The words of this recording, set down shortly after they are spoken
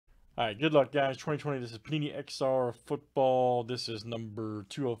All right, good luck, guys. 2020, this is Panini XR Football. This is number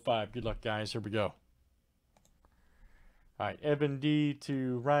 205. Good luck, guys. Here we go. All right, Evan D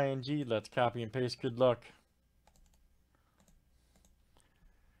to Ryan G. Let's copy and paste. Good luck.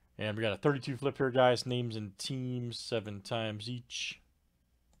 And we got a 32 flip here, guys. Names and teams, 7 times each.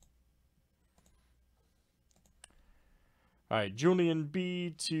 All right, Julian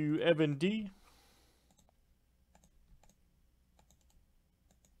B to Evan D.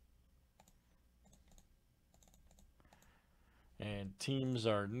 And teams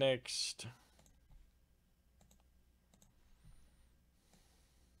are next.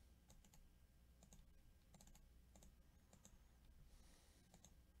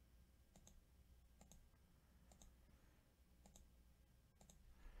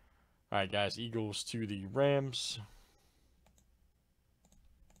 All right, guys, Eagles to the Rams.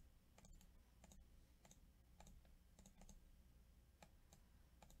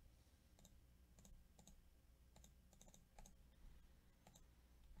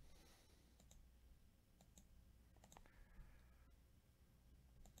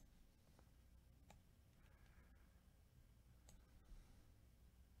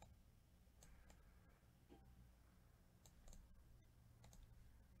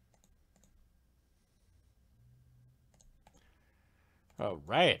 All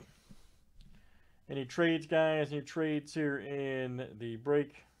right. Any trades, guys? Any trades here in the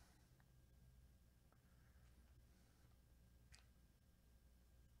break?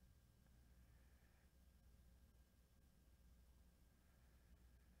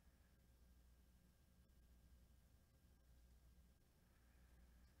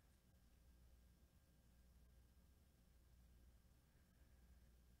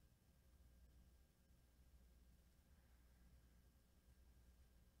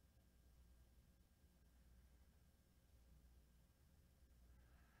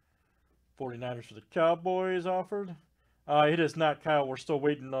 $49 for the Cowboys offered. It is not, Kyle. We're still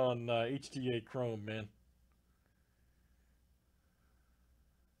waiting on HTA Chrome, man.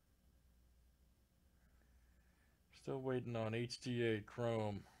 Still waiting on HTA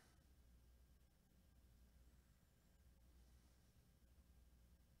Chrome.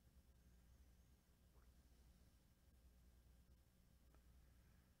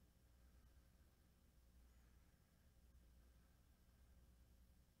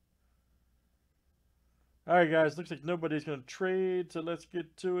 All right, guys. Looks like nobody's going to trade, so let's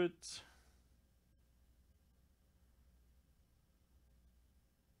get to it.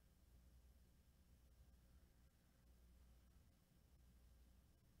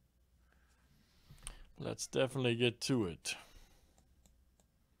 Let's definitely get to it.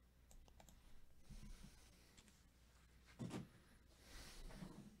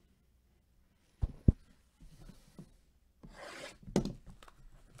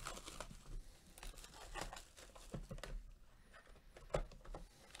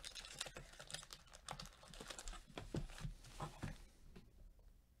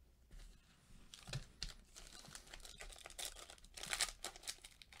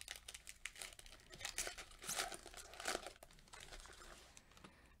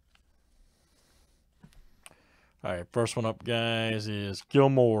 All right, first one up, guys, is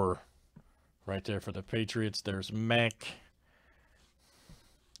Gilmore. Right there for the Patriots. There's Mac.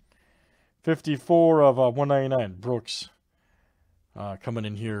 54 of 199. Brooks coming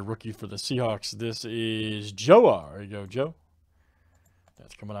in here. Rookie for the Seahawks. This is Joe R. There you go, Joe.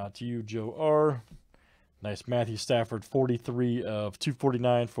 That's coming out to you, Joe R. Nice Matthew Stafford. 43 of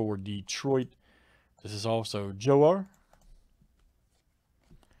 249 for Detroit. This is also Joe R.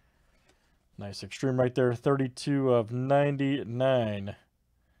 Nice extreme right there. 32 of 99.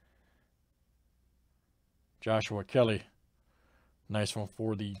 Joshua Kelly. Nice one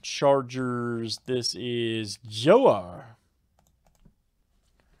for the Chargers. This is Joe R.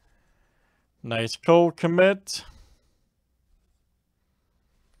 Nice Cole Kmet.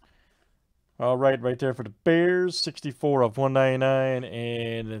 All right, right there for the Bears. 64 of 199.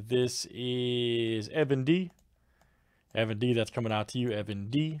 And this is Evan D. Evan D, that's coming out to you,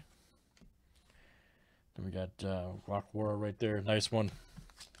 Evan D. Then we got Rockwara right there. Nice one.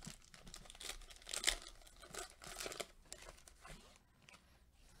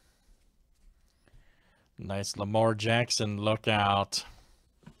 Nice Lamar Jackson. Look out.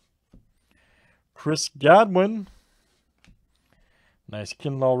 Chris Godwin. Nice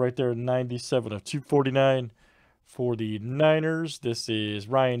Kinlaw right there. 97 of 249 for the Niners. This is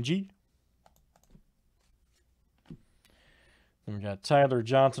Ryan G. And we got Tyler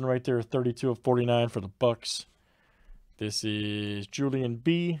Johnson right there. 32 of 49 for the Bucks. This is Julian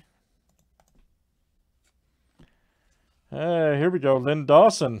B. Here we go. Lynn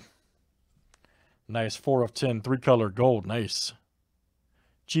Dawson. Nice 4 of 10, 3-color gold. Nice.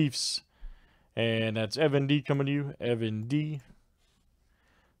 Chiefs. And that's Evan D coming to you. Evan D.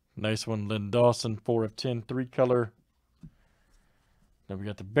 Nice one. Lynn Dawson, 4 of 10, 3-color. Then we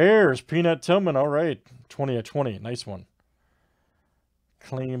got the Bears. Peanut Tillman. All right. 20 of 20. Nice one.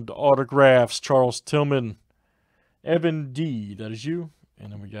 Claimed autographs. Charles Tillman. Evan D. That is you.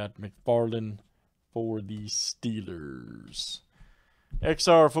 And then we got McFarland for the Steelers.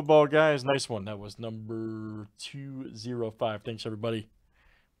 XR football, guys. Nice one. That was number 205. Thanks, everybody.